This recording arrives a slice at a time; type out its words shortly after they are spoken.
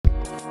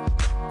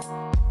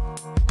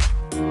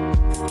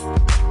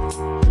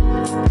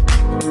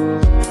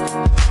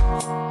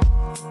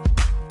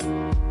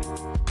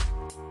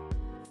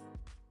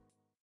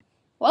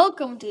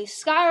Welcome to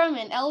Skyrim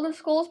and Elder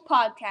Scrolls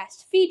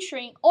podcast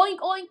featuring Oink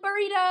Oink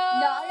Burrito!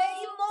 Not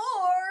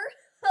anymore!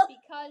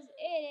 Because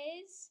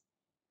it is...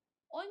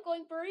 Oink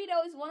Oink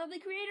Burrito is one of the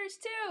creators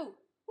too!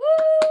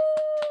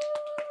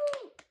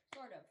 Woo!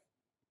 Sort of.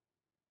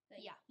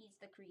 Yeah. He's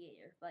the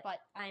creator, but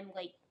I'm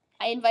like...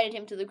 I invited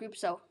him to the group,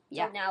 so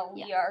yeah. So now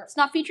we are... It's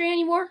not featuring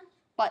anymore,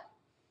 but...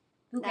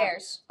 Who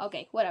cares?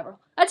 Okay, whatever.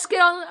 Let's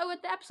get on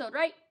with the episode,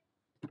 right?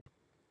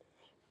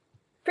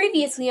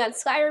 Previously on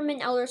Skyrim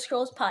and Elder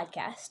Scrolls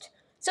podcast.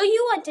 So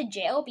you went to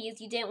jail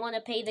because you didn't want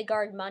to pay the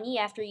guard money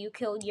after you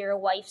killed your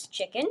wife's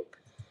chicken.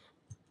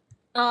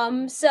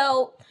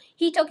 So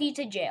he took you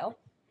to jail.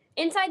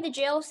 Inside the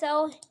jail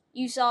cell,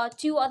 you saw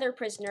two other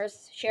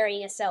prisoners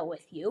sharing a cell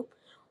with you.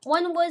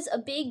 One was a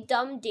big,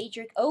 dumb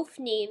Daedric oaf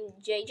named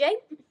JJ,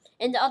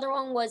 and the other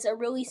one was a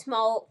really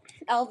small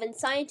elven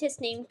scientist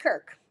named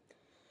Kirk.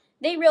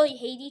 They really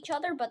hate each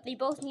other, but they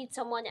both need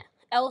someone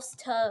else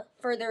to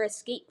further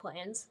escape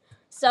plans.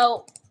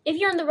 So, if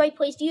you're in the right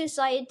place, you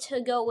decide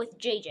to go with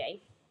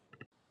JJ.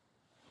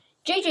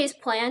 JJ's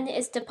plan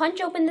is to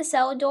punch open the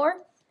cell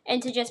door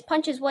and to just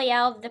punch his way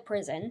out of the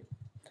prison.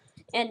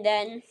 And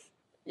then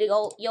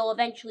you'll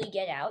eventually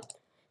get out.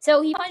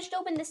 So he punched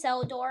open the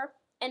cell door,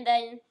 and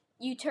then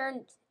you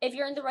turn, if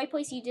you're in the right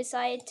place, you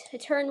decide to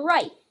turn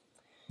right.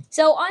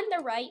 So on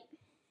the right,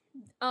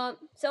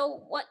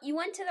 you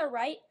went to the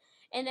right,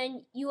 and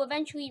then you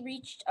eventually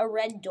reached a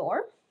red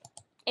door.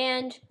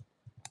 And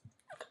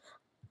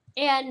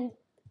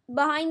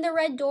behind the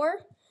red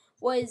door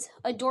was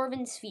a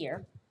Dwarven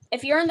sphere.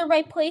 If you're in the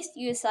right place,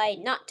 you decide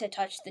not to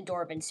touch the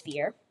Dwarven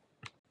sphere.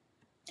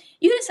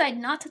 You decide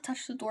not to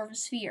touch the Dwarven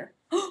sphere.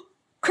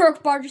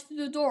 Kirk barges through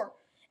the door,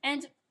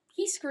 and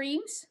he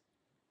screams,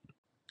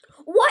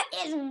 "What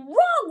is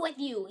wrong with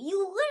you? You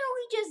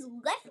literally just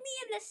left me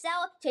in the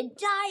cell to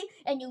die,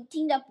 and you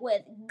teamed up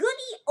with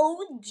goody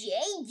old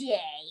JJ.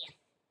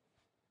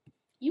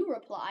 You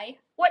reply,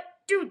 "What?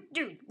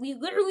 Dude, we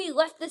literally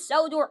left the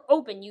cell door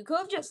open. You could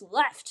have just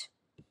left."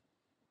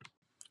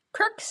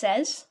 Kirk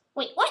says,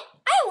 "Wait, what?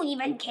 I don't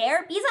even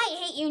care because I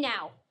hate you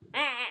now."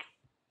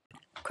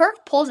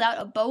 Kirk pulls out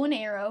a bow and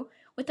arrow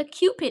with a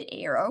Cupid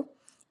arrow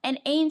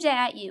and aims it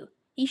at you.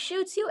 He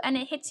shoots you and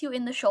it hits you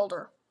in the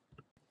shoulder.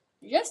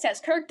 Just as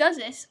Kirk does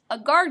this, a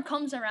guard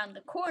comes around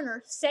the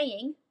corner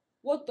saying,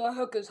 "What the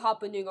heck is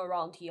happening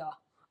around here?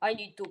 I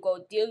need to go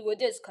deal with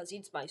this because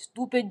it's my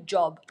stupid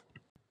job."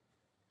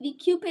 The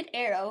Cupid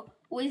arrow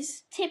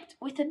was tipped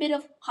with a bit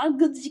of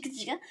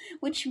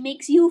which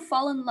makes you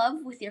fall in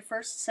love with your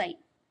first sight.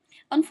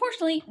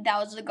 Unfortunately, that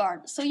was the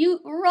guard, so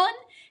you run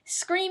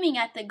screaming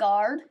at the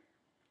guard.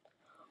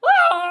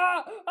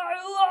 Ah!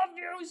 I love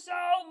you so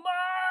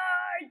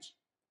much!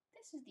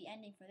 This is the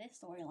ending for this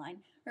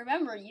storyline.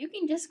 Remember, you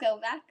can just go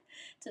back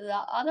to the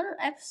other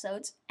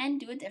episodes and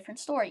do a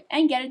different story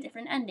and get a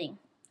different ending.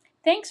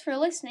 Thanks for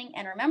listening,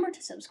 and remember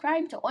to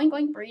subscribe to Oink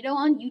Oink Burrito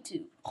on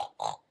YouTube.